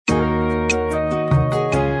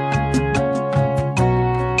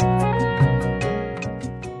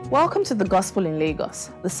Welcome to the Gospel in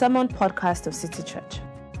Lagos, the sermon podcast of City Church.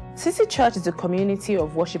 City Church is a community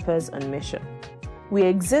of worshippers on mission. We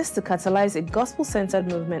exist to catalyze a gospel-centered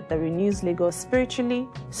movement that renews Lagos spiritually,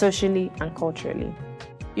 socially, and culturally.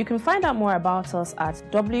 You can find out more about us at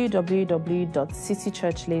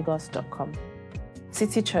www.citychurchlagos.com.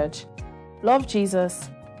 City Church. Love Jesus,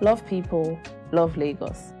 love people, love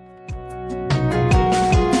Lagos.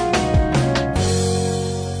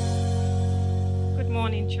 Good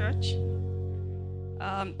morning, church.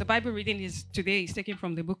 The Bible reading today is taken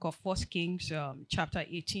from the book of 1 Kings, chapter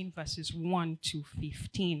 18, verses 1 to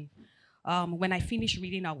 15. When I finish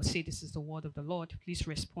reading, I will say, "This is the word of the Lord." Please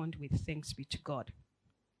respond with "Thanks be to God."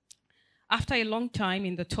 After a long time,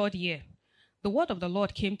 in the 3rd year, the word of the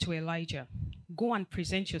Lord came to Elijah. "Go and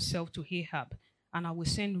present yourself to Ahab, and I will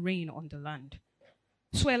send rain on the land."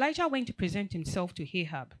 So Elijah went to present himself to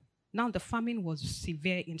Ahab. Now the famine was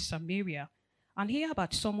severe in Samaria, and Ahab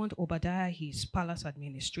had summoned Obadiah, his palace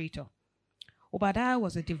administrator. Obadiah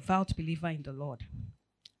was a devout believer in the Lord.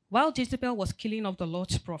 While Jezebel was killing off the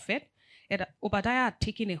Lord's prophet, Obadiah had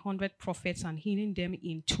taken 100 prophets and hidden them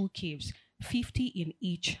in 2 caves, 50 in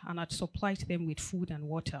each, and had supplied them with food and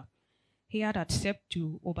water. Ahab had said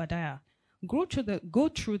to Obadiah, go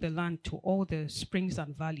through the land to all the springs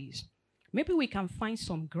and valleys. Maybe we can find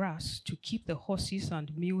some grass to keep the horses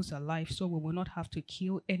and mules alive so we will not have to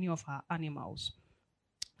kill any of our animals.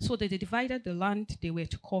 So they divided the land they were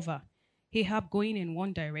to cover, Ahab going in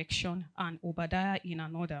one direction and Obadiah in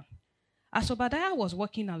another. As Obadiah was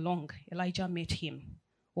walking along, Elijah met him.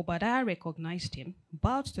 Obadiah recognized him,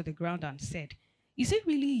 bowed to the ground and said, "Is it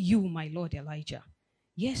really you, my lord Elijah?"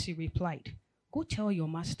 "Yes," he replied. "Go tell your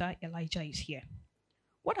master Elijah is here."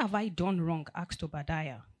 "What have I done wrong?" asked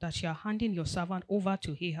Obadiah, "that you are handing your servant over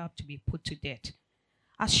to Ahab to be put to death?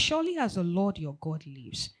 As surely as the Lord your God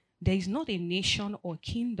lives, there is not a nation or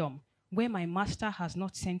kingdom where my master has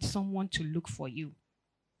not sent someone to look for you.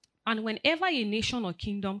 And whenever a nation or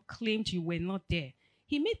kingdom claimed you were not there,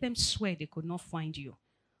 he made them swear they could not find you.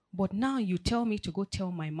 But now you tell me to go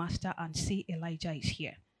tell my master and say Elijah is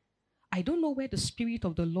here. I don't know where the Spirit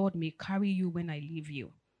of the Lord may carry you when I leave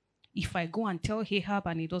you. If I go and tell Ahab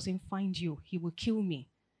and he doesn't find you, he will kill me.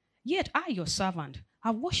 Yet I, your servant,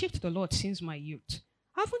 have worshipped the Lord since my youth.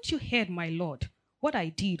 Haven't you heard, my Lord, what I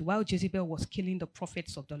did while Jezebel was killing the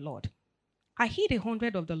prophets of the Lord? I hid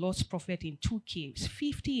 100 of the Lord's prophets in 2 caves,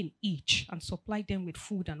 50 in each, and supplied them with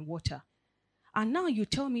food and water. And now you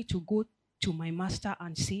tell me to go to my master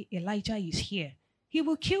and say, Elijah is here. He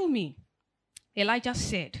will kill me." Elijah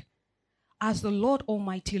said, "As the Lord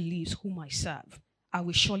Almighty lives, whom I serve, I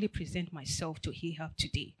will surely present myself to Ahab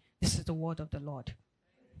today." This is the word of the Lord.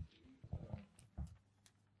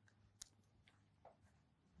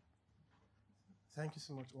 Thank you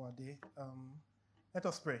so much, Owade. Let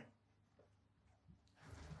us pray.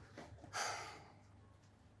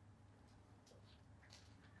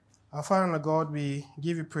 Our Father and God, we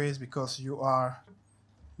give you praise because you are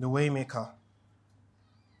the way maker.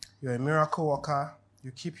 You're a miracle worker.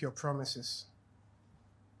 You keep your promises.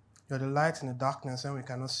 You're the light in the darkness when we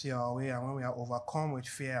cannot see our way and when we are overcome with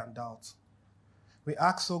fear and doubt. We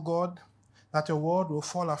ask, O God, that your word will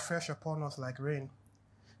fall afresh upon us like rain.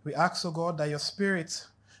 We ask, O God, that your Spirit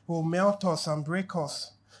will melt us and break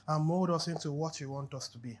us and mold us into what you want us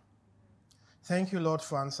to be. Thank you, Lord,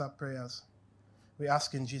 for answered prayers. We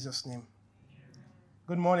ask in Jesus' name.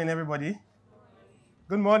 Good morning, everybody.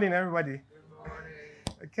 Good morning, everybody. Good morning.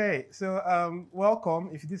 Okay, so welcome.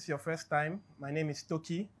 If this is your first time, my name is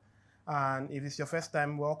Toki. And if it's your first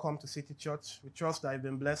time, welcome to City Church. We trust that you've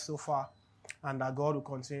been blessed so far and that God will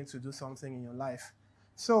continue to do something in your life.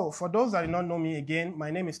 So for those that do not know me again,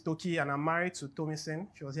 my name is Toki and I'm married to Tomisen.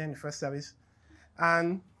 She was here in the first service.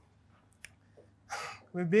 And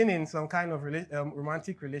we've been in some kind of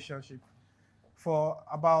romantic relationship for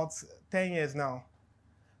about 10 years now.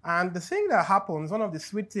 And the thing that happens, one of the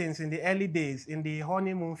sweet things in the early days, in the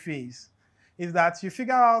honeymoon phase, is that you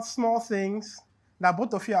figure out small things that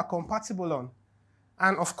both of you are compatible on.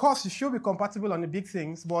 And of course, you should be compatible on the big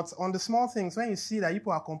things, but on the small things, when you see that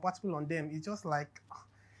people are compatible on them, it's just like,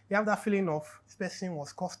 you have that feeling of, this person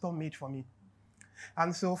was custom made for me.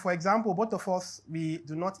 And so, for example, both of us, we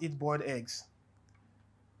do not eat boiled eggs.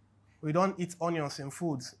 We don't eat onions in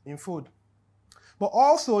food. But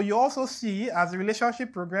also, you also see, as the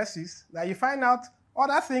relationship progresses, that you find out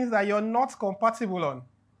other things that you're not compatible on.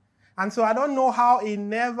 And so I don't know how it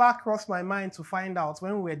never crossed my mind to find out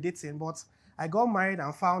when we were dating, but I got married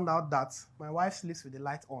and found out that my wife sleeps with the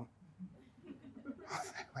light on. I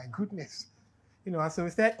was like, my goodness. And so we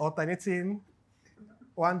started alternating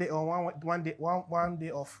one day on, one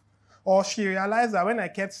day off. Or she realized that when I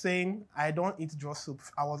kept saying, I don't eat draw soup,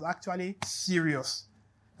 I was actually serious.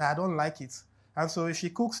 That I don't like it. And so if she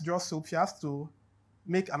cooks draw soup, she has to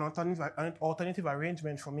make an alternative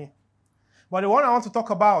arrangement for me. But the one I want to talk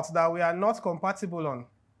about that we are not compatible on,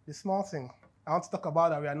 the small thing I want to talk about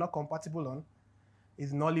that we are not compatible on,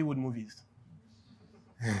 is Nollywood movies.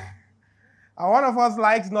 And one of us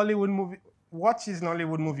likes watches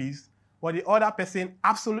Nollywood movies, but the other person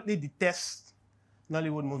absolutely detests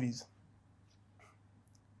Nollywood movies.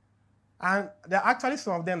 And there are actually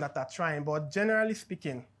some of them that are trying, but generally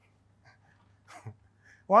speaking,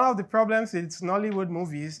 one of the problems with Nollywood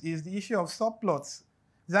movies is the issue of subplots.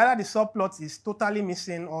 It's either the subplot is totally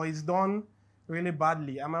missing or is done really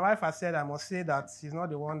badly. And my wife has said I must say that she's not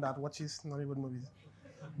the one that watches Nollywood movies.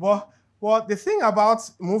 But the thing about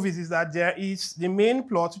movies is that there is the main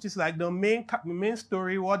plot, which is like the main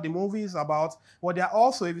story, what the movie is about. But there are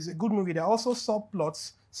also, if it's a good movie, there are also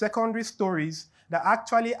subplots, secondary stories that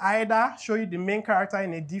actually either show you the main character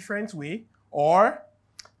in a different way or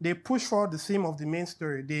they push forward the theme of the main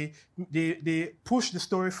story. They push the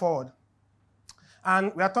story forward.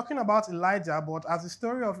 And we are talking about Elijah, but as the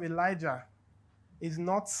story of Elijah is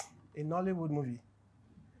not a Nollywood movie,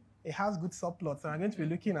 it has good subplots. And I'm going to be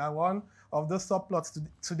looking at one of those subplots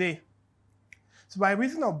today. So by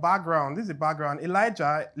reason of background, this is the background.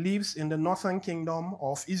 Elijah lives in the northern kingdom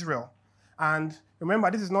of Israel. And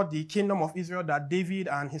remember, this is not the kingdom of Israel that David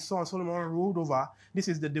and his son Solomon ruled over. This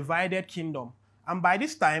is the divided kingdom. And by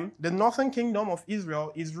this time, the northern kingdom of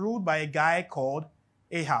Israel is ruled by a guy called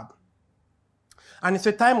Ahab. And it's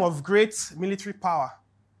a time of great military power.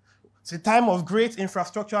 It's a time of great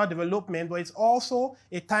infrastructural development, but it's also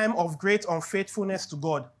a time of great unfaithfulness to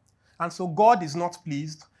God. And so God is not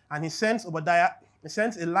pleased, and he sends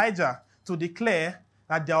Elijah to declare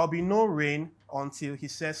that there will be no rain until he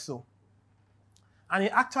says so. And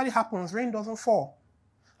it actually happens. Rain doesn't fall.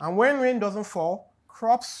 And when rain doesn't fall,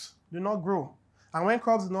 crops do not grow. And when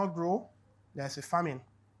crops do not grow, there's a famine.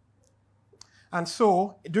 And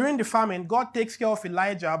so, during the famine, God takes care of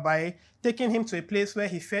Elijah by taking him to a place where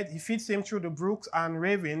he feeds him through the brooks and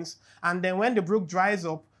ravens. And then when the brook dries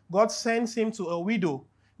up, God sends him to a widow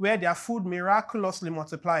where their food miraculously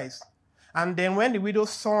multiplies. And then when the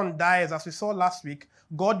widow's son dies, as we saw last week,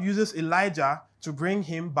 God uses Elijah to bring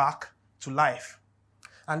him back to life.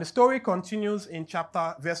 And the story continues in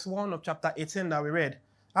verse 1 of chapter 18 that we read.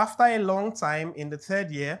 After a long time, in the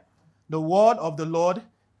 3rd year, the word of the Lord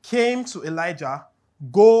came to Elijah,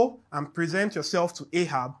 go and present yourself to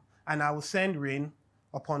Ahab, and I will send rain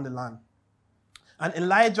upon the land. And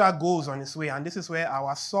Elijah goes on his way, and this is where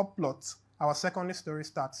our subplot, our secondary story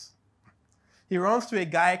starts. He runs into a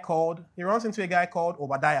guy called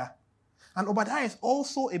Obadiah. And Obadiah is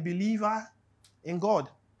also a believer in God.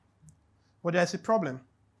 But there's a problem.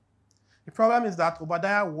 The problem is that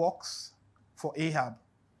Obadiah works for Ahab.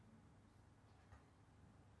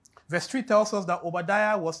 Verse 3 tells us that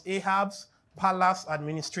Obadiah was Ahab's palace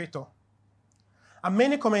administrator. And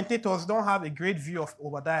many commentators don't have a great view of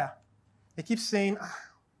Obadiah. They keep saying,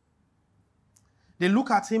 they look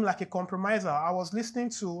at him like a compromiser. I was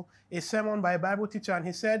listening to a sermon by a Bible teacher, and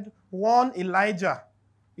he said, one Elijah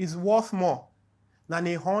is worth more than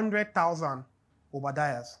 100,000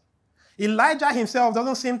 Obadiahs. Elijah himself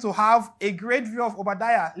doesn't seem to have a great view of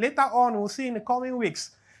Obadiah. Later on, we'll see in the coming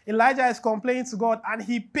weeks, Elijah is complaining to God, and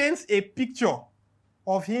he paints a picture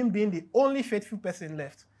of him being the only faithful person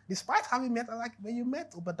left, despite having met, when you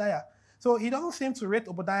met Obadiah. So he doesn't seem to rate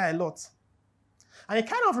Obadiah a lot. And it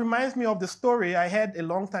kind of reminds me of the story I heard a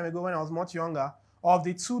long time ago when I was much younger, of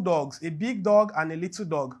the two dogs, a big dog and a little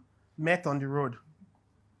dog, met on the road.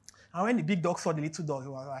 And when the big dog saw the little dog, he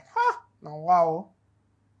was like, now wow.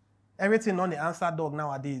 Everything on the answer dog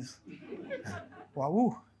nowadays.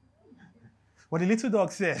 Wow. But the little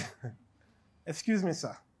dog said, excuse me,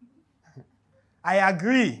 sir. I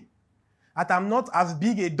agree that I'm not as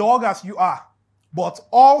big a dog as you are, but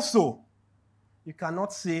also you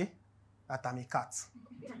cannot say that I'm a cat.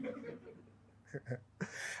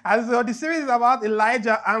 And so the series is about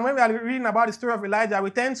Elijah, and when we are reading about the story of Elijah, we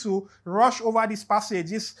tend to rush over this passage,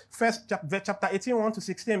 this first chapter 18, 1 to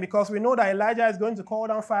 16, because we know that Elijah is going to call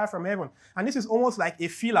down fire from heaven. And this is almost like a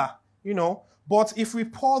filler, But if we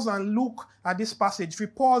pause and look at this passage, if we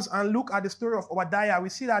pause and look at the story of Obadiah, we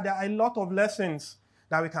see that there are a lot of lessons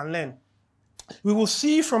that we can learn. We will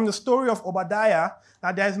see from the story of Obadiah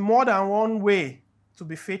that there is more than one way to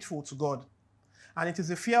be faithful to God. And it is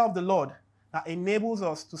the fear of the Lord that enables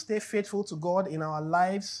us to stay faithful to God in our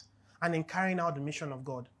lives and in carrying out the mission of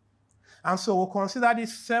God. And so we'll consider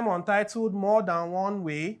this sermon titled More Than One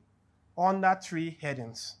Way under 3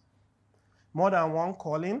 headings. More than one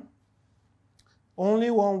calling,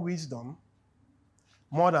 only one wisdom,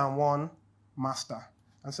 more than one master.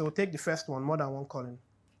 And so we'll take the first one, more than one calling.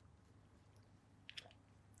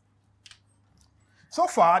 So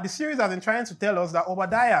far, the series has been trying to tell us that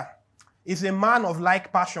Obadiah is a man of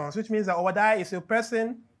like passions, which means that Obadiah is a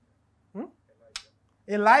person.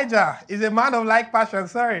 Elijah is a man of like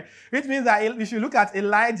passions, which means that we should look at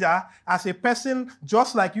Elijah as a person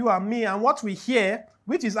just like you and me. And what we hear,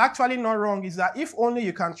 which is actually not wrong, is that if only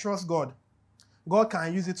you can trust God, God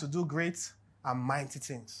can use it to do great and mighty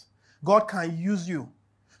things. God can use you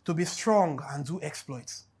to be strong and do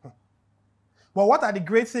exploits. But what are the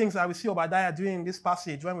great things that we see Obadiah doing in this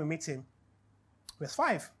passage when we meet him? Verse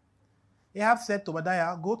 5. Ahab said to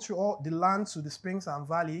Obadiah, go through all the land to the springs and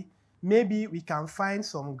valley. Maybe we can find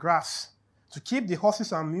some grass to keep the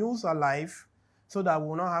horses and mules alive so that we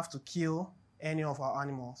will not have to kill any of our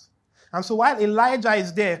animals. And so while Elijah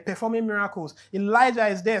is there performing miracles, Elijah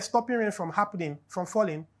is there stopping rain from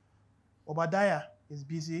falling, Obadiah is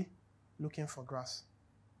busy looking for grass.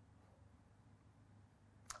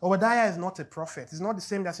 Obadiah is not a prophet. It's not the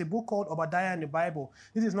same. There's a book called Obadiah in the Bible.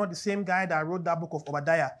 This is not the same guy that wrote that book of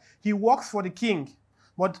Obadiah. He works for the king.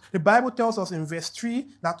 But the Bible tells us in verse 3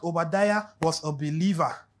 that Obadiah was a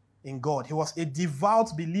believer in God. He was a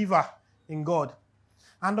devout believer in God.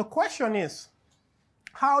 And the question is,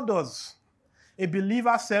 how does a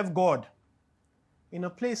believer serve God in a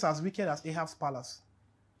place as wicked as Ahab's palace?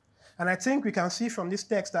 And I think we can see from this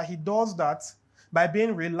text that he does that by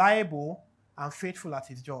being reliable and faithful at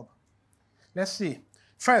his job. Let's see.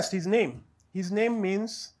 First, his name. His name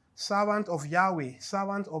means servant of Yahweh,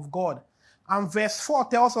 servant of God. And verse 4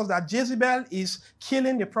 tells us that Jezebel is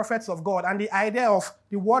killing the prophets of God. And the idea of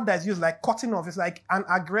the word that's used, like cutting off, is like an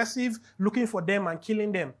aggressive looking for them and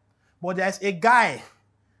killing them. But there's a guy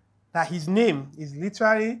that his name is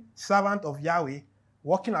literally servant of Yahweh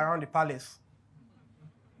walking around the palace.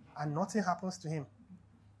 And nothing happens to him.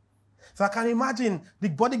 So I can imagine the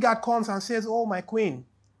bodyguard comes and says, oh, my queen,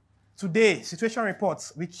 today, situation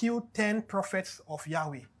reports, we killed 10 prophets of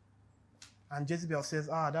Yahweh. And Jezebel says,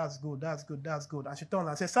 that's good, that's good, that's good. And she turns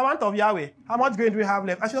and says, servant of Yahweh, how much grain do we have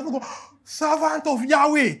left? And she doesn't go, servant of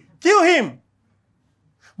Yahweh, kill him.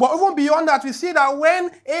 But even beyond that, we see that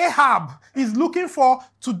when Ahab is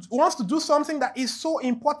wants to do something that is so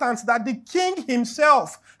important that the king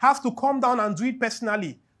himself has to come down and do it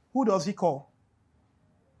personally, who does he call?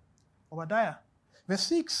 Obadiah. Verse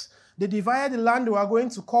 6, they divided the land they were going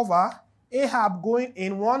to cover, Ahab going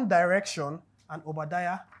in one direction and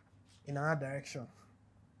Obadiah in another direction.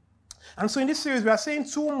 And so in this series, we are seeing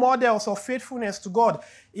two models of faithfulness to God,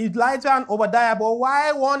 Elijah and Obadiah. But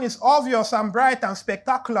while one is obvious and bright and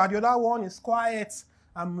spectacular, the other one is quiet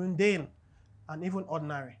and mundane and even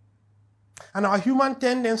ordinary. And our human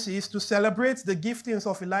tendency is to celebrate the giftings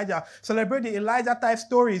of Elijah, celebrate the Elijah-type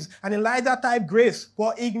stories and Elijah-type grace,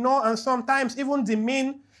 but ignore and sometimes even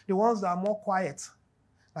demean the ones that are more quiet,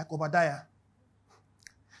 like Obadiah.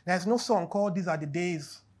 There's no song called These Are the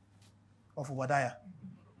Days of Obadiah.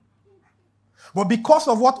 But because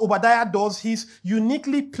of what Obadiah does, he's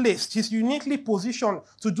uniquely placed, he's uniquely positioned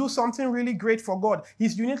to do something really great for God.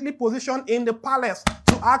 He's uniquely positioned in the palace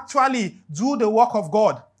to actually do the work of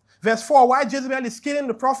God. Verse 4, while Jezebel is killing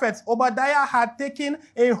the prophets, Obadiah had taken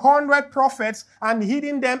 100 prophets and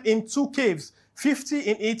hidden them in 2 caves, 50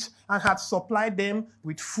 in each, and had supplied them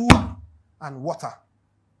with food and water.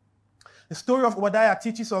 The story of Obadiah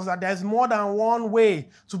teaches us that there's more than one way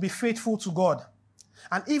to be faithful to God.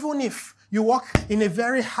 And even if you walk in a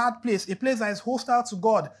very hard place, a place that is hostile to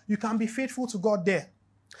God, you can be faithful to God there.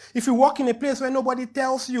 If you work in a place where nobody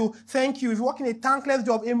tells you thank you, if you work in a thankless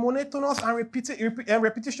job, a monotonous and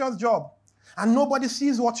repetitious job, and nobody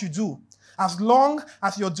sees what you do, as long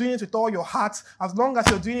as you're doing it with all your heart, as long as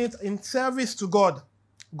you're doing it in service to God,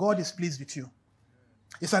 God is pleased with you.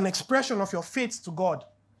 It's an expression of your faith to God.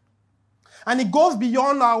 And it goes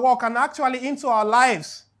beyond our work and actually into our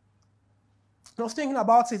lives. I was thinking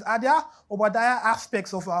about it. Are there Obadiah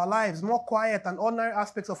aspects of our lives, more quiet and ordinary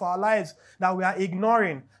aspects of our lives that we are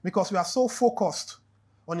ignoring because we are so focused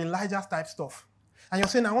on Elijah type stuff? And you're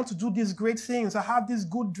saying, I want to do these great things. I have these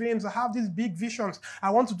good dreams. I have these big visions. I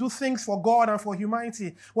want to do things for God and for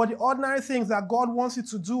humanity. But the ordinary things that God wants you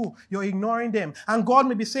to do, you're ignoring them. And God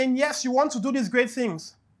may be saying, yes, you want to do these great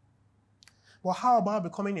things. But how about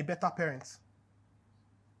becoming a better parent?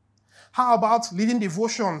 How about leading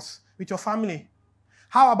devotions with your family?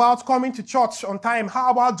 How about coming to church on time?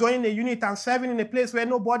 How about joining a unit and serving in a place where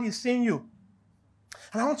nobody is seeing you?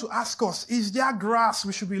 And I want to ask us, is there grass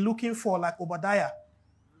we should be looking for like Obadiah?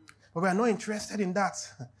 But we are not interested in that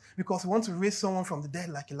because we want to raise someone from the dead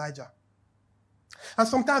like Elijah. And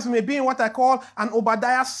sometimes we may be in what I call an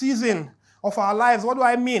Obadiah season of our lives. What do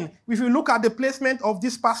I mean? If you look at the placement of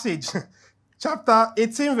this passage, chapter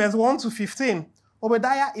 18, verse 1 to 15,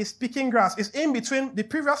 Obadiah is picking grass. It's in between. The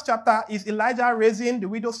previous chapter is Elijah raising the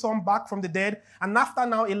widow's son back from the dead. And after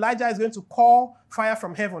now, Elijah is going to call fire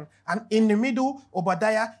from heaven. And in the middle,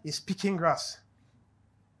 Obadiah is picking grass.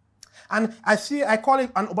 And I call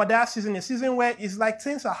it an Obadiah season, a season where it's like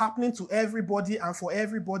things are happening to everybody and for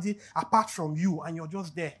everybody apart from you, and you're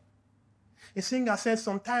just there. A singer said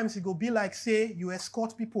sometimes it will be like, say, you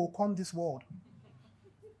escort people who come this world.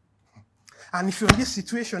 And if you're in this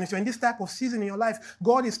situation, if you're in this type of season in your life,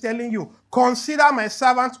 God is telling you, consider my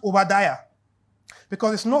servant Obadiah.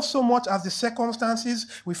 Because it's not so much as the circumstances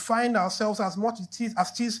we find ourselves as much as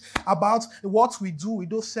it is about what we do with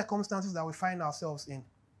those circumstances that we find ourselves in.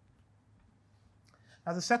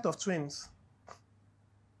 As a set of twins.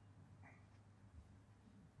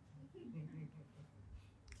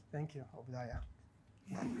 Thank you, Obadiah.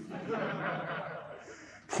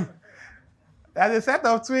 There's a set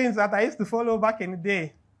of twins that I used to follow back in the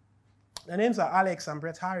day. Their names are Alex and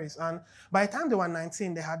Brett Harris. And by the time they were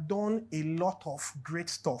 19, they had done a lot of great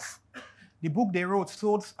stuff. The book they wrote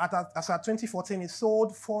sold, as at 2014, it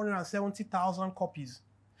sold 470,000 copies.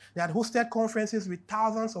 They had hosted conferences with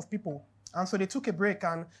thousands of people. And so they took a break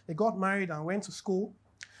and they got married and went to school.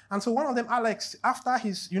 And so one of them, Alex, after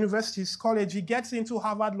his university, his college, he gets into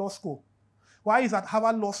Harvard Law School. While he's at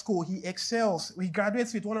Harvard Law School, he excels. He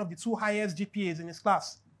graduates with one of the 2 highest GPAs in his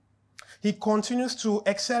class. He continues to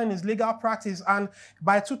excel in his legal practice. And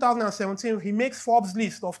by 2017, he makes Forbes'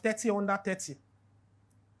 list of 30 under 30.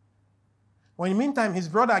 Well, in the meantime, his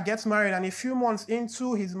brother gets married. And a few months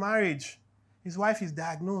into his marriage, his wife is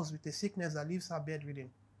diagnosed with a sickness that leaves her bedridden.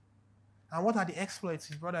 And what are the exploits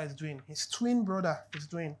his brother is doing? His twin brother is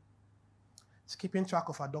doing. He's keeping track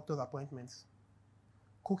of her doctor's appointments,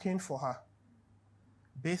 cooking for her,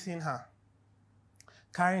 bathing her,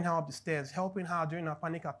 carrying her up the stairs, helping her during her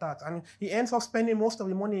panic attacks. And he ends up spending most of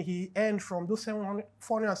the money he earned from those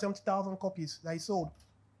 470,000 copies that he sold.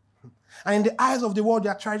 And in the eyes of the world,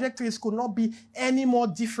 their trajectories could not be any more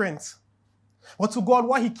different. But to God,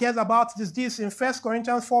 what he cares about is this. In 1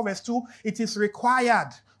 Corinthians 4, verse 2, it is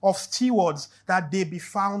required of stewards that they be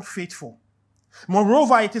found faithful.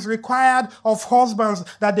 Moreover, it is required of husbands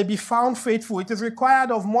that they be found faithful. It is required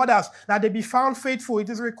of mothers that they be found faithful. It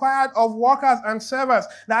is required of workers and servants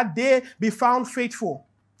that they be found faithful.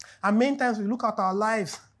 And many times we look at our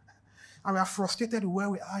lives and we are frustrated with where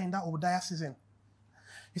we are in that Obadiah season.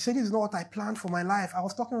 He said, this is not what I planned for my life. I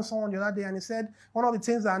was talking to someone the other day and he said, one of the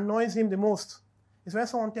things that annoys him the most is when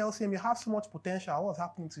someone tells him, you have so much potential, what's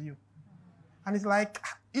happening to you? And he's like,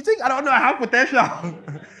 you think I don't know I have potential?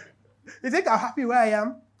 You think I'm happy where I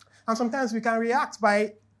am? And sometimes we can react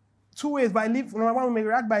by 2 ways. Number one, we may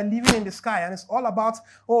react by living in the sky. And it's all about,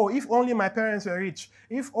 oh, if only my parents were rich.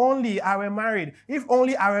 If only I were married. If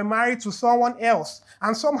only I were married to someone else.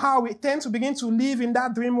 And somehow we tend to begin to live in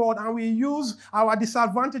that dream world. And we use our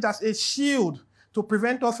disadvantage as a shield to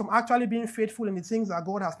prevent us from actually being faithful in the things that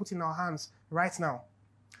God has put in our hands right now.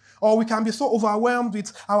 Or we can be so overwhelmed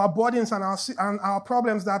with our burdens and our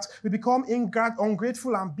problems that we become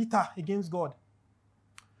ungrateful and bitter against God.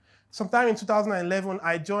 Sometime in 2011,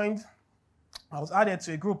 I was added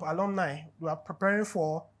to a group, alumni. We were preparing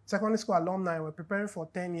for, secondary school alumni, we were preparing for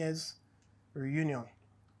 10 years reunion.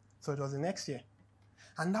 So it was the next year.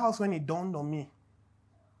 And that was when it dawned on me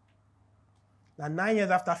that 9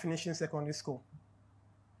 years after finishing secondary school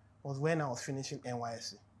was when I was finishing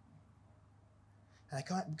NYSC. And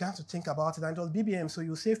I began to think about it, and it was BBM, so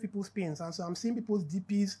you save people's pins. And so I'm seeing people's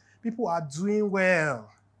DPs, people are doing well.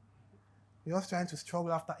 We're just trying to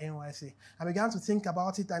struggle after NYC. I began to think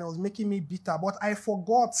about it, and it was making me bitter. But I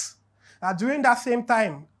forgot that during that same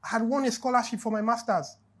time, I had won a scholarship for my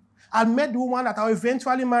master's. I met the woman that I would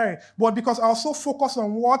eventually marry. But because I was so focused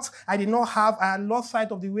on what I did not have, I had lost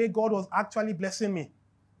sight of the way God was actually blessing me.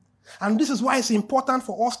 And this is why it's important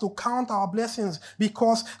for us to count our blessings,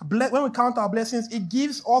 because when we count our blessings, it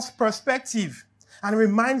gives us perspective and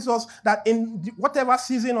reminds us that in whatever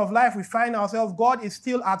season of life we find ourselves, God is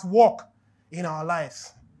still at work in our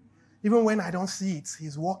lives. Even when I don't see it,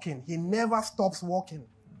 he's working. He never stops working,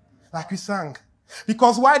 like we sang.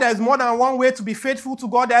 Because while there's more than one way to be faithful to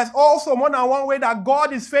God, there's also more than one way that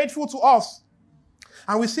God is faithful to us.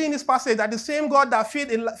 And we see in this passage that the same God that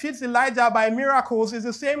feeds Elijah by miracles is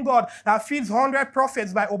the same God that feeds 100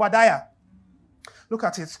 prophets by Obadiah. Look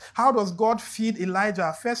at it. How does God feed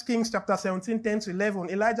Elijah? 1 Kings chapter 17, 10-11.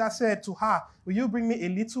 Elijah said to her, will you bring me a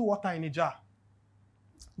little water in a jar?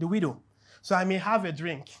 The widow, so I may have a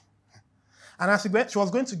drink. And as she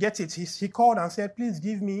was going to get it, he called and said, please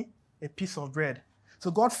give me a piece of bread. So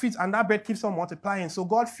God feeds, and that bread keeps on multiplying. So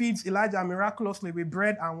God feeds Elijah miraculously with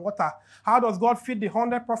bread and water. How does God feed the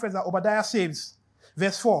 100 prophets that Obadiah saves?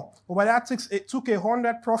 Verse 4, Obadiah took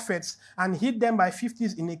 100 prophets and hid them by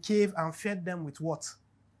 50s in a cave and fed them with what?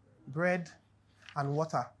 Bread and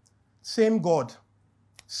water. Same God,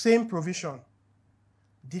 same provision,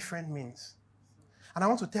 different means. And I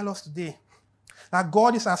want to tell us today that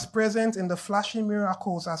God is as present in the flashy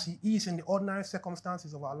miracles as he is in the ordinary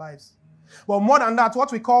circumstances of our lives. But more than that,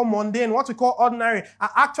 what we call mundane, what we call ordinary,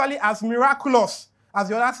 are actually as miraculous as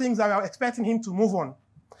the other things that we are expecting him to move on.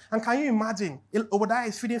 And can you imagine, Obadiah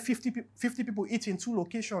is feeding 50 people each in 2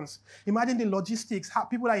 locations. Imagine the logistics,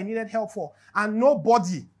 people that he needed help for. And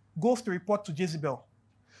nobody goes to report to Jezebel.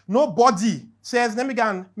 Nobody says, let me go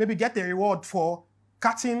and maybe get a reward for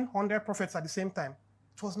catching 100 prophets at the same time.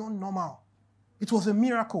 It was not normal. It was a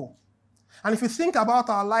miracle. And if you think about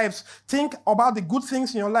our lives, think about the good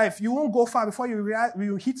things in your life, you won't go far before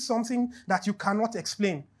you hit something that you cannot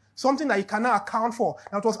explain. Something that you cannot account for.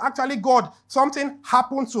 That was actually God. Something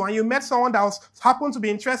happened to, and you met someone that happened to be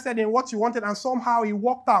interested in what you wanted, and somehow it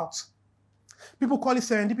worked out. People call it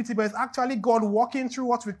serendipity, but it's actually God working through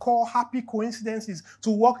what we call happy coincidences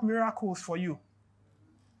to work miracles for you.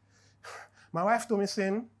 My wife told me,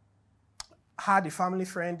 saying, had a family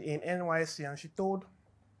friend in NYC, and she told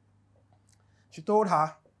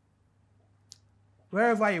her,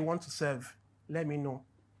 wherever you want to serve, let me know,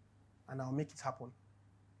 and I'll make it happen.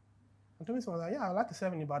 And Tommy was like, yeah, I'd like to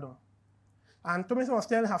serve in Ibadan. And Tommy was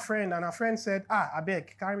telling her friend, and her friend said, I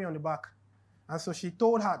beg, carry me on the back. And so she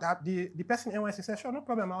told her that the person in NYC said, sure, no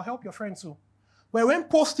problem, I'll help your friend too. But when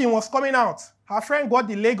posting was coming out, her friend got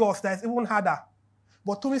the Lagos that is even harder.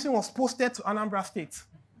 But Tommy was posted to Anambra State.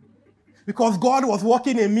 Because God was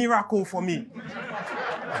working a miracle for me.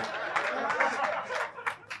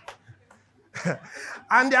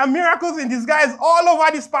 And there are miracles in disguise all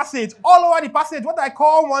over this passage. All over the passage. What I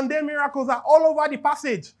call mundane miracles are all over the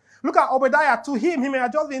passage. Look at Obadiah. To him, he may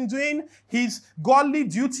have just been doing his godly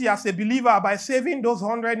duty as a believer by saving those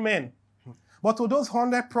 100 men. But to those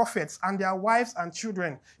 100 prophets and their wives and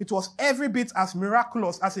children, it was every bit as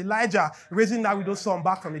miraculous as Elijah raising that widow's son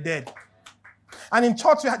back from the dead. And in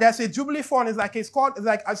church, there's a Jubilee Fund.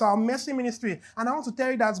 It's our mercy ministry. And I want to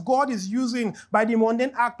tell you that God is using, by the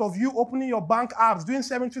mundane act of you opening your bank apps, doing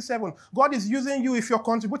 727, God is using you, if you're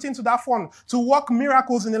contributing to that fund, to work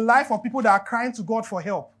miracles in the life of people that are crying to God for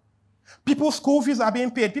help. People's school fees are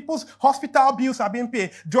being paid. People's hospital bills are being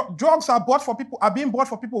paid. Drugs are being bought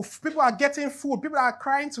for people. People are getting food. People are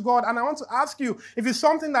crying to God. And I want to ask you, if it's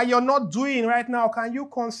something that you're not doing right now, can you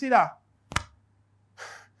consider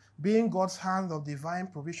being God's hand of divine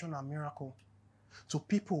provision and miracle to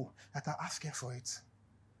people that are asking for it?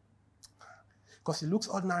 Because it looks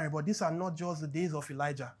ordinary, but these are not just the days of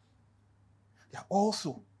Elijah. They are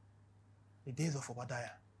also the days of Obadiah.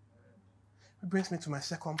 It brings me to my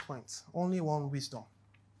second point. Only one wisdom.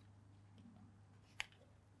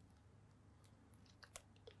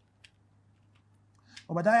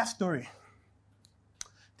 Obadiah's story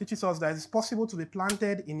teaches us that it's possible to be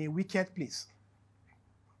planted in a wicked place,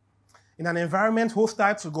 in an environment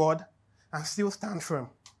hostile to God, and still stand firm.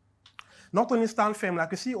 Not only stand firm,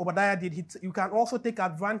 like you see Obadiah did, you can also take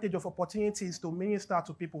advantage of opportunities to minister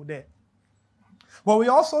to people there. But we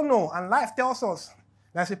also know, and life tells us,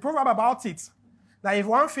 there's a proverb about it, that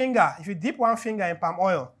if you dip one finger in palm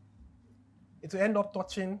oil, it will end up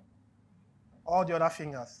touching all the other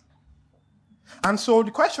fingers. And so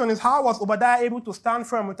the question is, how was Obadiah able to stand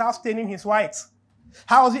firm without staining his white?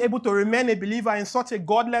 How was he able to remain a believer in such a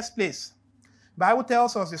godless place? The Bible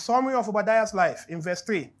tells us the summary of Obadiah's life in verse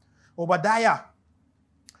 3. Obadiah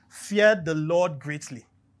feared the Lord greatly.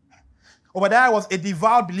 Obadiah was a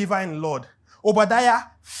devout believer in the Lord. Obadiah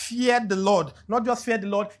feared the Lord. Not just feared the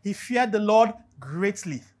Lord, he feared the Lord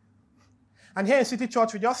greatly. And here in City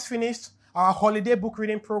Church, we just finished our holiday book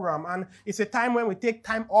reading program. And it's a time when we take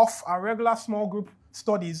time off our regular small group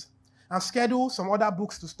studies and schedule some other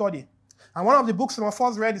books to study. And one of the books some of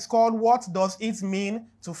us read is called What Does It Mean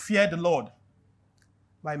to Fear the Lord?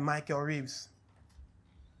 By Michael Reeves.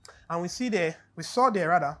 And we saw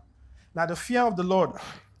there that the fear of the Lord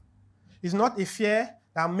is not a fear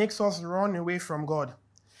that makes us run away from God.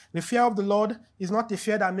 The fear of the Lord is not a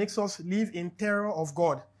fear that makes us live in terror of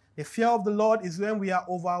God. The fear of the Lord is when we are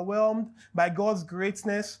overwhelmed by God's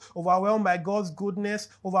greatness, overwhelmed by God's goodness,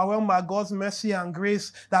 overwhelmed by God's mercy and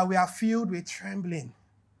grace, that we are filled with trembling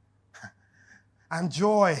and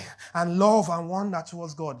joy and love and wonder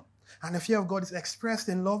towards God. And the fear of God is expressed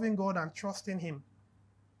in loving God and trusting Him.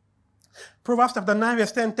 Proverbs chapter 9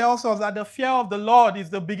 verse 10 tells us that the fear of the Lord is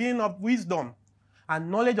the beginning of wisdom, and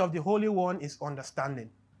knowledge of the Holy One is understanding.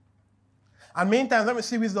 And many times when we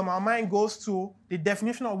see wisdom, our mind goes to the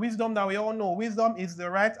definition of wisdom that we all know. Wisdom is the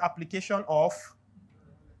right application of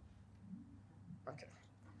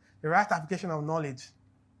the right application of knowledge.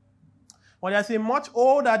 But there's a much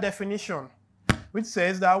older definition which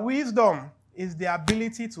says that wisdom is the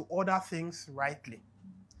ability to order things rightly.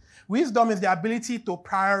 Wisdom is the ability to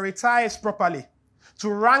prioritize properly, to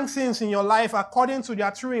rank things in your life according to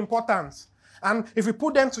their true importance. And if we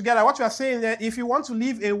put them together, what you are saying is that if you want to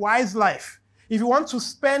live a wise life, if you want to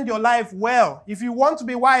spend your life well, if you want to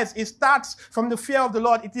be wise, it starts from the fear of the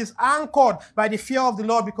Lord. It is anchored by the fear of the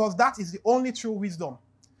Lord because that is the only true wisdom.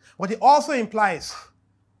 But it also implies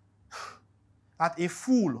that a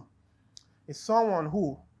fool is someone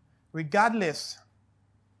who, regardless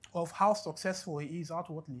of how successful he is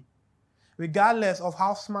outwardly, regardless of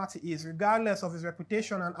how smart he is, regardless of his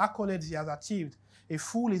reputation and accolades he has achieved, a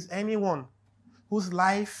fool is anyone whose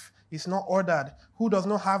life is not ordered, who does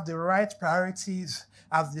not have the right priorities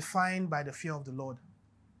as defined by the fear of the Lord.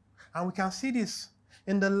 And we can see this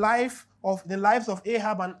in the lives of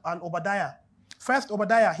Ahab and Obadiah. First,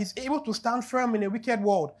 Obadiah, he's able to stand firm in a wicked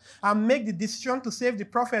world and make the decision to save the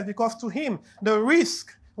prophet because to him, the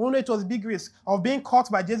risk, even though it was a big risk, of being caught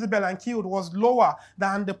by Jezebel and killed was lower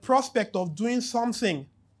than the prospect of doing something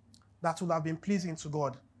that would have been pleasing to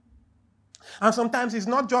God. And sometimes it's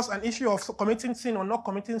not just an issue of committing sin or not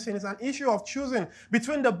committing sin. It's an issue of choosing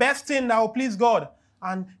between the best thing that will please God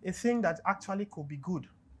and a thing that actually could be good.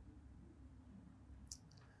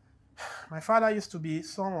 My father used to be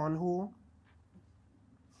someone who,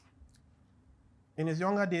 in his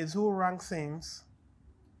younger days, who ranked things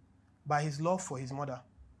by his love for his mother.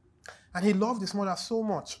 And he loved his mother so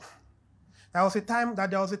much. There was a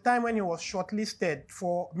time when he was shortlisted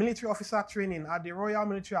for military officer training at the Royal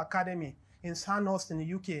Military Academy in Sandhurst in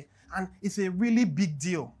the UK. And it's a really big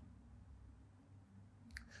deal.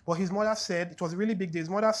 But his mother said, it was a really big deal. His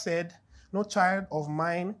mother said, no child of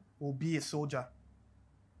mine will be a soldier.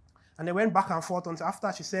 And they went back and forth until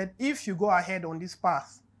after she said, if you go ahead on this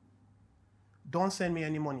path, don't send me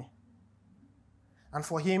any money. And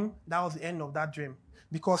for him, that was the end of that dream.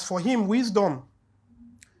 Because for him, wisdom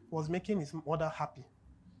was making his mother happy.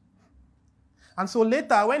 And so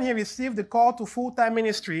later, when he received the call to full-time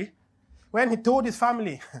ministry, when he told his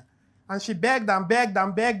family, and she begged and begged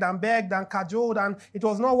and begged and begged and cajoled, and it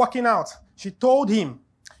was not working out, she told him,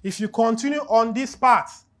 if you continue on this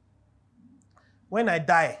path, when I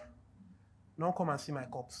die, don't come and see my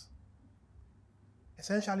corpse.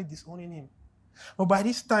 Essentially disowning him. But by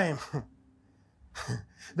this time,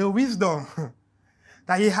 the wisdom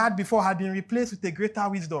that he had before had been replaced with a greater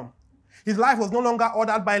wisdom. His life was no longer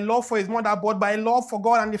ordered by love for his mother, but by love for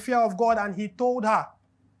God and the fear of God. And he told her,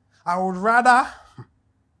 I would rather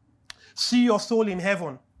see your soul in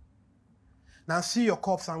heaven than see your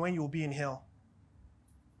corpse and when you will be in hell.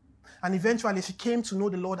 And eventually she came to know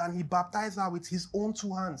the Lord and he baptized her with his own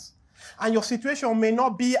two hands. And your situation may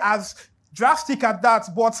not be as drastic at that,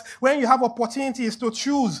 but when you have opportunities to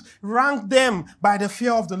choose, rank them by the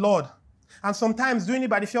fear of the Lord. And sometimes doing it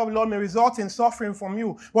by the fear of the Lord may result in suffering from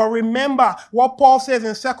you. But remember what Paul says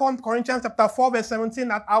in 2 Corinthians chapter 4, verse 17,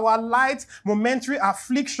 that our light momentary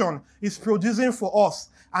affliction is producing for us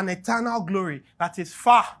an eternal glory that is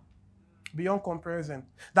far beyond comparison,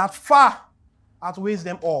 that far outweighs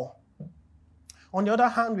them all. On the other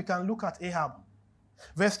hand, we can look at Ahab.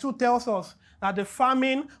 Verse 2 tells us that the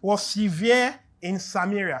famine was severe in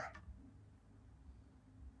Samaria.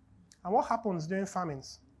 And what happens during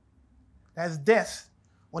famines? There's death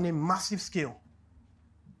on a massive scale.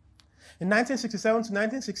 In 1967 to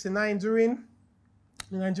 1969, during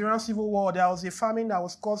the Nigerian Civil War, there was a famine that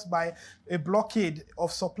was caused by a blockade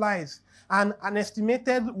of supplies. And an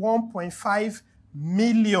estimated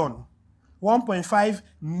 1.5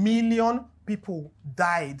 million people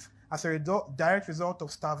died as a direct result of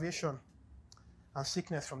starvation and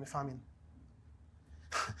sickness from the famine.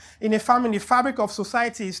 In a famine, the fabric of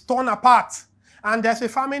society is torn apart. And there's a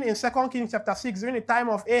famine in 2 Kings chapter 6 during the time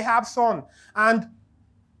of Ahab's son. And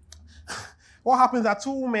what happens are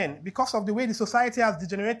two women, because of the way the society has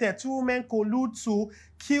degenerated, two women collude to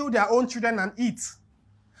kill their own children and eat.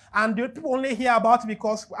 And the people only hear about it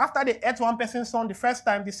because after they ate one person's son the first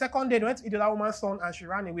time, the second day they went to eat the other woman's son and she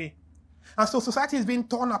ran away. And so society is being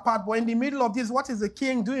torn apart. But in the middle of this, what is the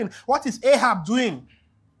king doing? What is Ahab doing?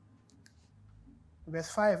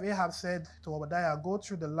 Verse 5, Ahab said to Obadiah, go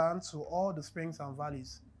through the land to all the springs and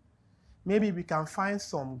valleys. Maybe we can find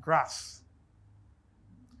some grass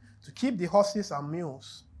to keep the horses and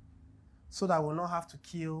mules so that we'll not have to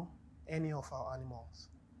kill any of our animals.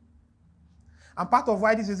 And part of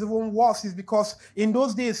why this is even worse is because in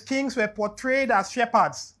those days, kings were portrayed as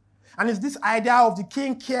shepherds. And it's this idea of the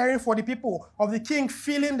king caring for the people, of the king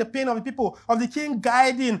feeling the pain of the people, of the king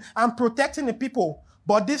guiding and protecting the people.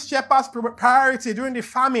 But this shepherd's priority during the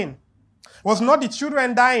famine was not the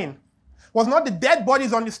children dying, was not the dead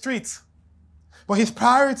bodies on the streets, but his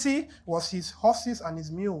priority was his horses and his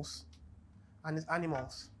mules and his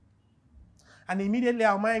animals. And immediately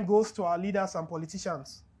our mind goes to our leaders and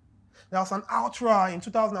politicians. There was an outroar in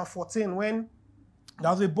 2014 when there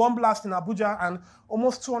was a bomb blast in Abuja and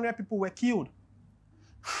almost 200 people were killed.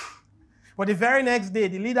 But the very next day,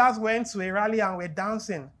 the leaders went to a rally and were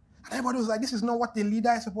dancing. And everybody was like, this is not what the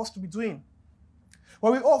leader is supposed to be doing.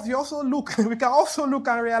 But we can also look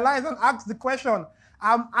and realize and ask the question,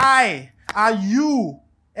 are you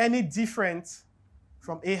any different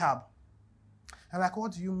from Ahab? And like,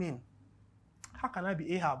 what do you mean? How can I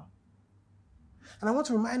be Ahab? And I want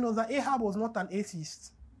to remind us that Ahab was not an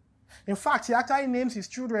atheist. In fact, he actually names his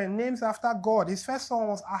children names after God. His first son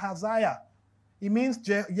was Ahaziah. It means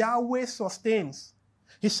Yahweh sustains.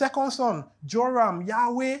 His second son, Joram,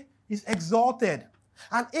 Yahweh is exalted.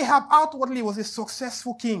 And Ahab outwardly was a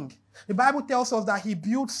successful king. The Bible tells us that he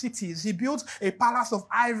built cities. He built a palace of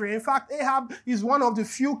ivory. In fact, Ahab is one of the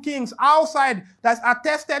few kings outside that's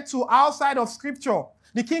attested to outside of Scripture.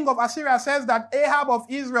 The king of Assyria says that Ahab of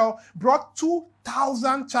Israel brought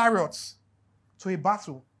 2,000 chariots to a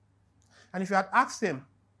battle. And if you had asked him,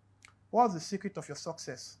 what's the secret of your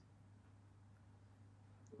success?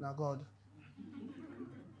 Now, God,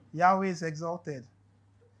 Yahweh is exalted.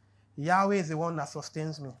 Yahweh is the one that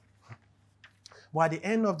sustains me. But at the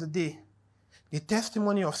end of the day, the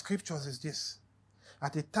testimony of scriptures is this.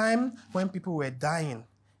 At the time when people were dying,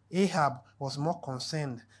 Ahab was more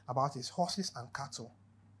concerned about his horses and cattle.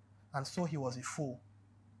 And so he was a fool,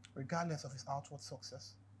 regardless of his outward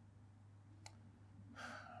success.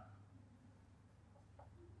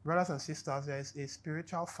 Brothers and sisters, there is a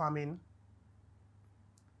spiritual famine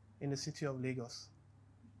in the city of Lagos.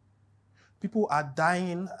 People are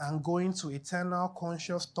dying and going to eternal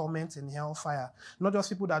conscious torment in hellfire. Not just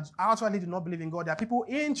people that actually do not believe in God. There are people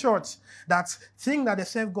in church that think that they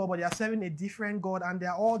serve God, but they are serving a different God, and they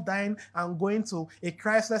are all dying and going to a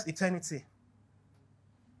Christless eternity.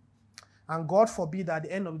 And God forbid that at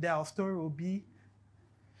the end of the day, our story will be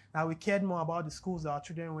that we cared more about the schools that our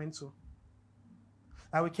children went to.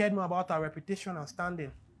 That we cared more about our reputation and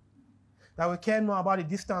standing. That we cared more about the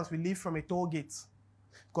distance we live from a toll gate.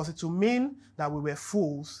 Because it will mean that we were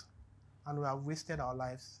fools and we have wasted our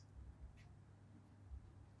lives.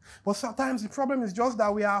 But sometimes the problem is just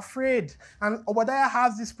that we are afraid. And Obadiah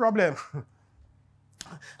has this problem.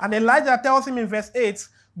 And Elijah tells him in verse 8,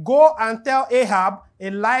 go and tell Ahab,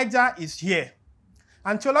 Elijah is here.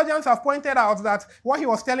 And theologians have pointed out that what he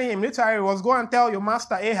was telling him literally was, go and tell your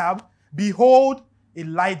master Ahab, behold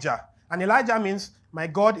Elijah. And Elijah means, my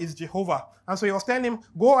God is Jehovah. And so he was telling him,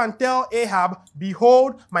 go and tell Ahab,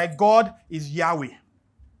 behold, my God is Yahweh.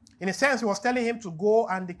 In a sense, he was telling him to go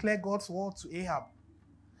and declare God's word to Ahab.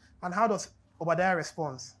 And how does Obadiah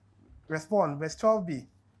respond? Verse 12b.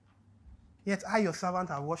 Yet I, your servant,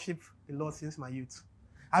 have worshipped the Lord since my youth.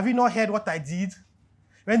 Have you not heard what I did?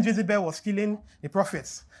 When Jezebel was killing the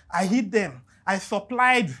prophets, I hid them. I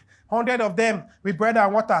supplied 100 of them with bread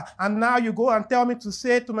and water. And now you go and tell me to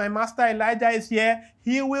say to my master Elijah is here,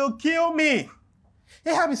 he will kill me.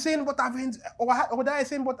 Ahab is saying, Obadiah is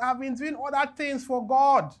saying, but I've been doing other things for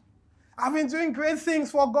God. I've been doing great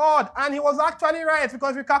things for God. And he was actually right,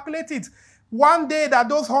 because if you calculate it, one day that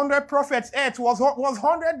those 100 prophets ate was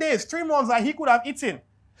 100 days, 3 months that he could have eaten.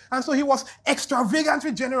 And so he was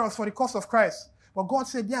extravagantly generous for the cause of Christ. But God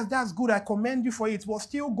said, yes, that's good. I commend you for it. But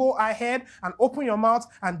still go ahead and open your mouth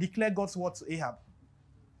and declare God's word to Ahab.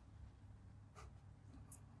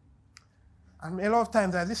 And a lot of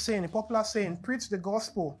times there's this saying, a popular saying, preach the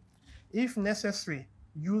gospel. If necessary,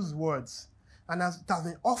 use words. And as it has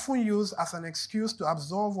been often used as an excuse to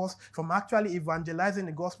absolve us from actually evangelizing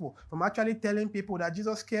the gospel, from actually telling people that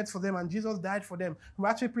Jesus cared for them and Jesus died for them, from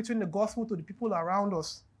actually preaching the gospel to the people around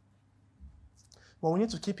us. But we need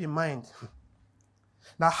to keep in mind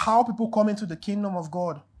that how people come into the kingdom of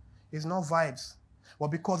God is not vibes, but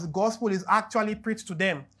because the gospel is actually preached to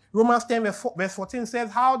them. Romans 10 verse 14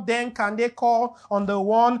 says, how then can they call on the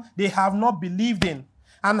one they have not believed in?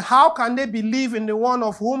 And how can they believe in the one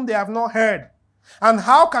of whom they have not heard? And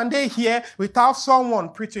how can they hear without someone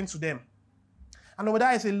preaching to them? And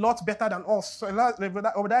Obadiah is a lot better than us.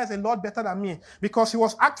 Obadiah is a lot better than me, because he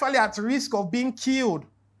was actually at risk of being killed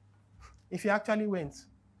if he actually went.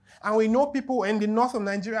 And we know people in the north of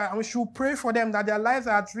Nigeria, and we should pray for them that their lives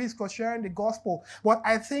are at risk for sharing the gospel. But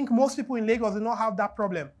I think most people in Lagos do not have that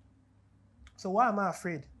problem. So why am I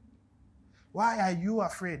afraid? Why are you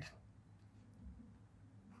afraid?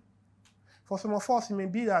 For some of us, it may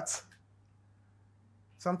be that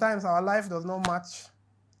sometimes our life does not match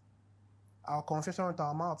our confession with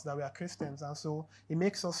our mouths that we are Christians, and so it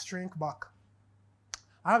makes us shrink back.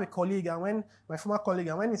 I have a colleague, and my former colleague,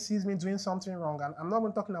 and when he sees me doing something wrong, and I'm not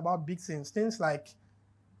even talking about big things like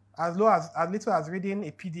as little as reading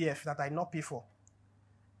a PDF that I not pay for,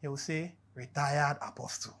 he will say, "Retired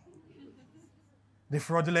apostle," the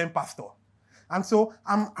fraudulent pastor. And so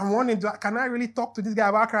I'm wondering, can I really talk to this guy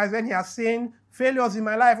about Christ when he has seen failures in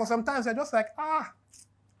my life? Or sometimes I'm just like,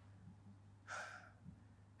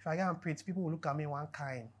 if I go and preach, people will look at me one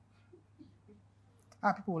kind.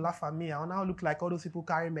 People will laugh at me. I will now look like all those people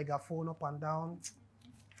carrying megaphone up and down.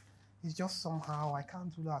 It's just somehow, I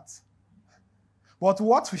can't do that. But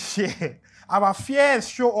what we share, our fears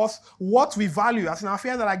show us what we value. As in, our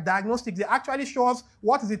fears are like diagnostics. They actually show us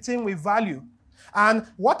what is the thing we value.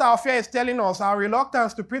 And what our fear is telling us, our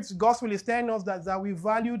reluctance to preach the gospel is telling us that we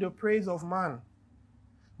value the praise of man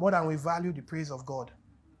more than we value the praise of God.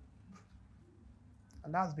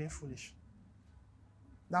 And that's being foolish.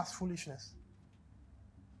 That's foolishness.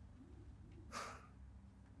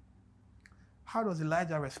 How does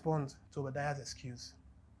Elijah respond to Obadiah's excuse?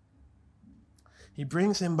 He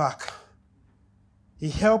brings him back. He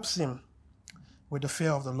helps him with the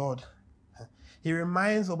fear of the Lord. He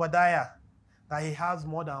reminds Obadiah that he has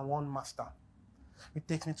more than one master. It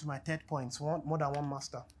takes me to my third point, more than one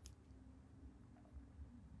master.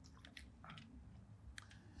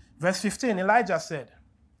 Verse 15, Elijah said,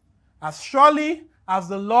 "As surely as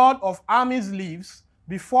the Lord of armies lives,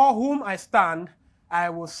 before whom I stand, I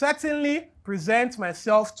will certainly present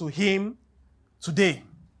myself to him today."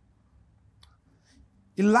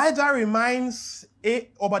 Elijah reminds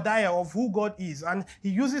Obadiah of who God is, and he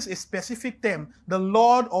uses a specific term, the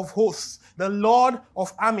Lord of hosts, the Lord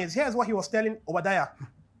of armies. Here's what he was telling Obadiah.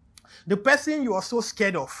 The person you are so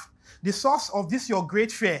scared of, the source of this your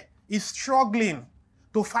great fear, is struggling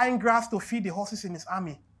to find grass to feed the horses in his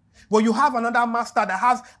army. But you have another master that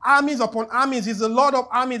has armies upon armies. He's the Lord of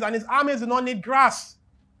armies, and his armies do not need grass.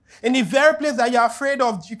 In the very place that you're afraid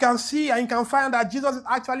of, you can see and you can find that Jesus is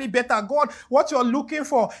actually better. God, what you're looking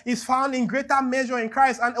for is found in greater measure in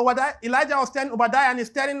Christ. And Elijah was telling Obadiah, and he's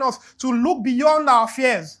telling us to look beyond our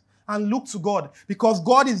fears and look to God, because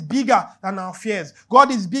God is bigger than our fears.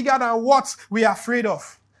 God is bigger than what we are afraid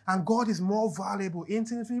of. And God is more valuable,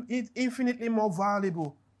 infinitely more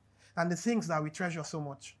valuable than the things that we treasure so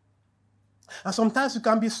much. And sometimes we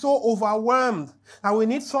can be so overwhelmed, and we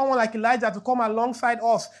need someone like Elijah to come alongside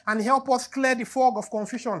us and help us clear the fog of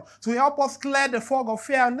confusion, to help us clear the fog of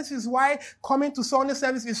fear. And this is why coming to Sunday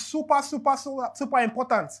service is super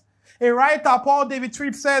important. A writer, Paul David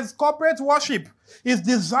Tripp, says corporate worship is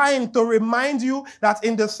designed to remind you that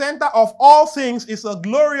in the center of all things is a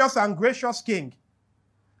glorious and gracious King.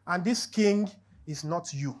 And this King is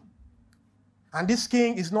not you. And this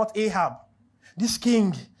King is not Ahab. This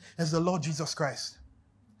King is the Lord Jesus Christ.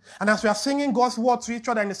 And as we are singing God's word to each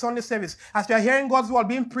other in the Sunday service, as we are hearing God's word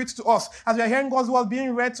being preached to us, as we are hearing God's word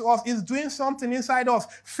being read to us, it's doing something inside us.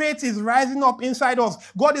 Faith is rising up inside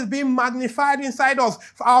us. God is being magnified inside us.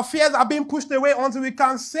 Our fears are being pushed away until we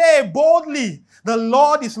can say boldly, "The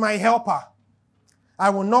Lord is my helper. I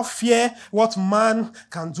will not fear what man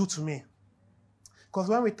can do to me." Because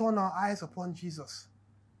when we turn our eyes upon Jesus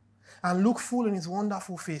and look full in his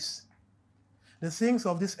wonderful face, the things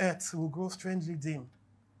of this earth will grow strangely dim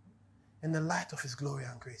in the light of his glory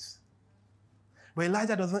and grace. But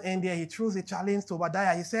Elijah doesn't end there. He throws a challenge to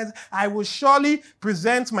Obadiah. He says, "I will surely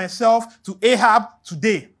present myself to Ahab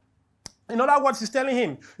today." In other words, he's telling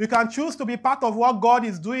him, you can choose to be part of what God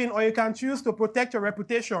is doing, or you can choose to protect your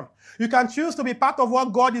reputation. You can choose to be part of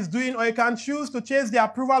what God is doing, or you can choose to chase the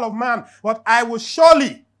approval of man. But I will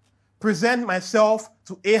surely present myself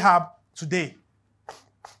to Ahab today.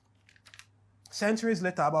 Centuries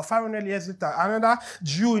later, about 500 years later, another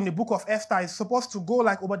Jew in the book of Esther is supposed to go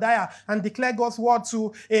like Obadiah and declare God's word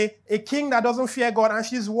to a king that doesn't fear God, and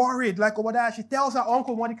she's worried like Obadiah. She tells her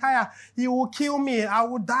uncle Mordecai, "He will kill me. I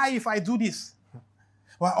will die if I do this."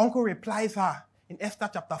 Well, her uncle replies her in Esther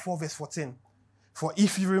chapter 4, verse 14. "For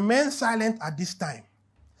if you remain silent at this time,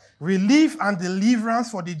 relief and deliverance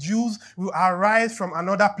for the Jews will arise from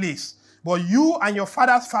another place, but you and your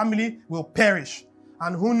father's family will perish.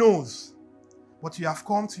 And who knows? But you have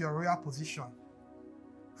come to your royal position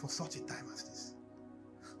for such a time as this."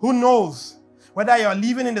 Who knows whether you're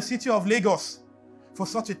living in the city of Lagos for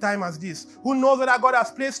such a time as this? Who knows whether God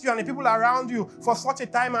has placed you and the people around you for such a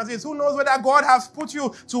time as this? Who knows whether God has put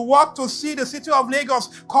you to work to see the city of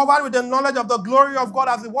Lagos covered with the knowledge of the glory of God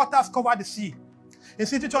as the waters cover the sea? In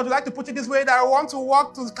City Church, we like to put it this way, that I want to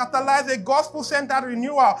work to catalyze a gospel-centered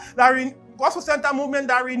renewal, gospel-centered movement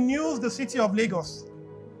that renews the city of Lagos.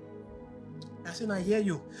 I say, I hear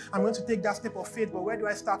you. I'm going to take that step of faith, but where do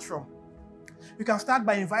I start from? You can start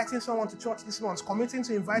by inviting someone to church this month, committing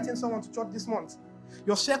to inviting someone to church this month.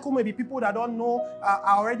 Your circle may be people that don't know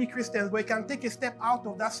are already Christians, but you can take a step out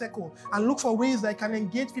of that circle and look for ways that you can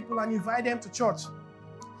engage people and invite them to church.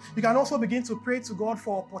 You can also begin to pray to God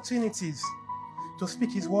for opportunities to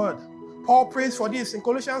speak His word. Paul prays for this. In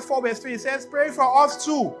Colossians 4 verse 3, he says, pray for us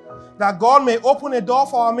too, that God may open a door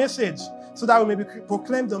for our message, so that we may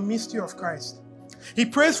proclaim the mystery of Christ. He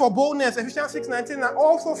prays for boldness, Ephesians 6:19, and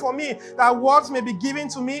also for me, that words may be given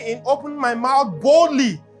to me in opening my mouth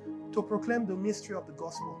boldly to proclaim the mystery of the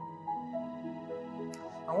gospel.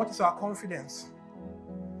 And what is our confidence?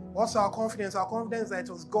 What's our confidence? Our confidence that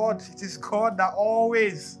it is God that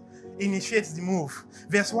always initiates the move.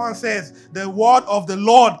 Verse 1 says, the word of the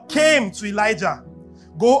Lord came to Elijah.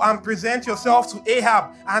 Go and present yourself to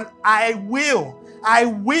Ahab, and I will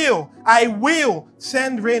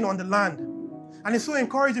send rain on the land. And it's so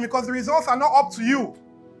encouraging because the results are not up to you.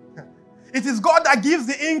 It is God that gives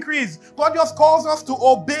the increase. God just calls us to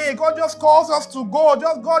obey. God just calls us to go.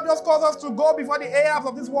 God just calls us to go before the Ahabs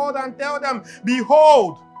of this world and tell them,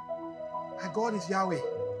 behold, my God is Yahweh.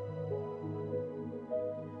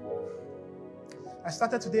 I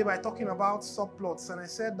started today by talking about subplots, and I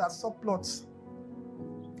said that subplots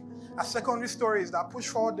are secondary stories that push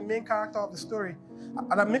forward the main character of the story,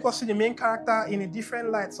 and that make us see the main character in a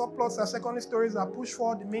different light. Subplots are secondary stories that push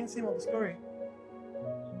forward the main theme of the story.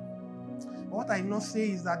 But what I did not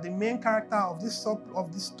say is that the main character of this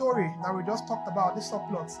story that we just talked about, this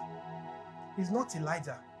subplot, is not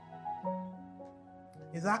Elijah.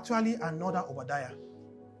 It's actually another Obadiah.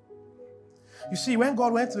 You see, when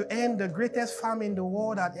God went to end the greatest famine the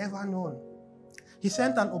world had ever known, He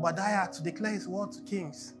sent an Obadiah to declare His word to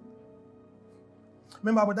kings.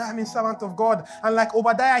 Remember, Obadiah means servant of God. And like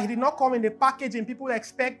Obadiah, he did not come in the packaging people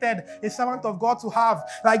expected a servant of God to have.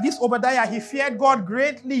 Like this Obadiah, he feared God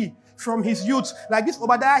greatly from his youth. Like this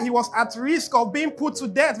Obadiah, he was at risk of being put to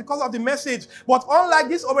death because of the message. But unlike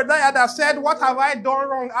this Obadiah that said, what have I done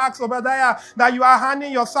wrong? Asked Obadiah that you are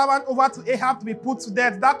handing your servant over to Ahab to be put to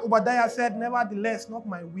death. That Obadiah said, nevertheless, not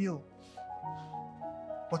my will,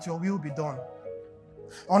 but your will be done.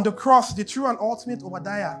 On the cross, the true and ultimate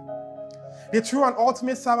Obadiah, the true and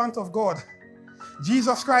ultimate servant of God,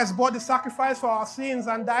 Jesus Christ bore the sacrifice for our sins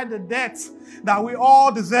and died the death that we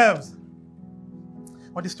all deserved.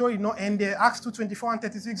 But the story did not end there. Acts 2:24 and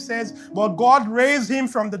 36 says, but God raised him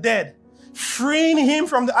from the dead, freeing him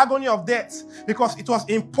from the agony of death, because it was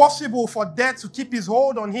impossible for death to keep his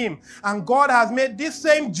hold on him. And God has made this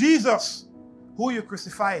same Jesus, who you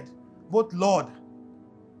crucified, both Lord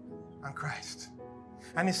and Christ.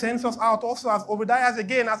 And He sends us out also as Obadiahs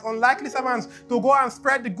again, as unlikely servants, to go and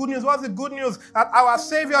spread the good news. What's the good news? That our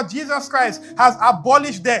Savior Jesus Christ has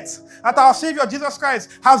abolished death. That our Savior Jesus Christ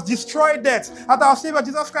has destroyed death. That our Savior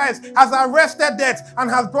Jesus Christ has arrested death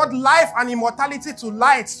and has brought life and immortality to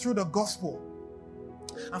light through the gospel.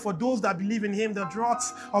 And for those that believe in Him, the drought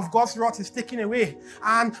of God's wrath is taken away.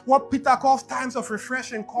 And what Peter calls times of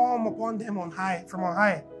refreshing come upon them on high, from on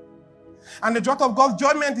high. And the drought of God's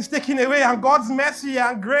judgment is taken away, and God's mercy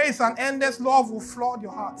and grace and endless love will flood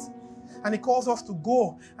your heart. And He calls us to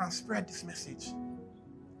go and spread this message.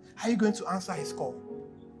 Are you going to answer His call?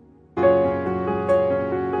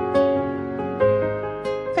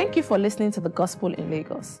 Thank you for listening to the Gospel in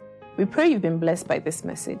Lagos. We pray you've been blessed by this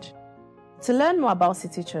message. To learn more about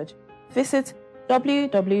City Church, visit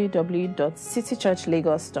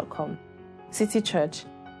www.citychurchlagos.com. City Church.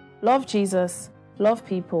 Love Jesus, love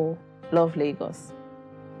people, love Lagos.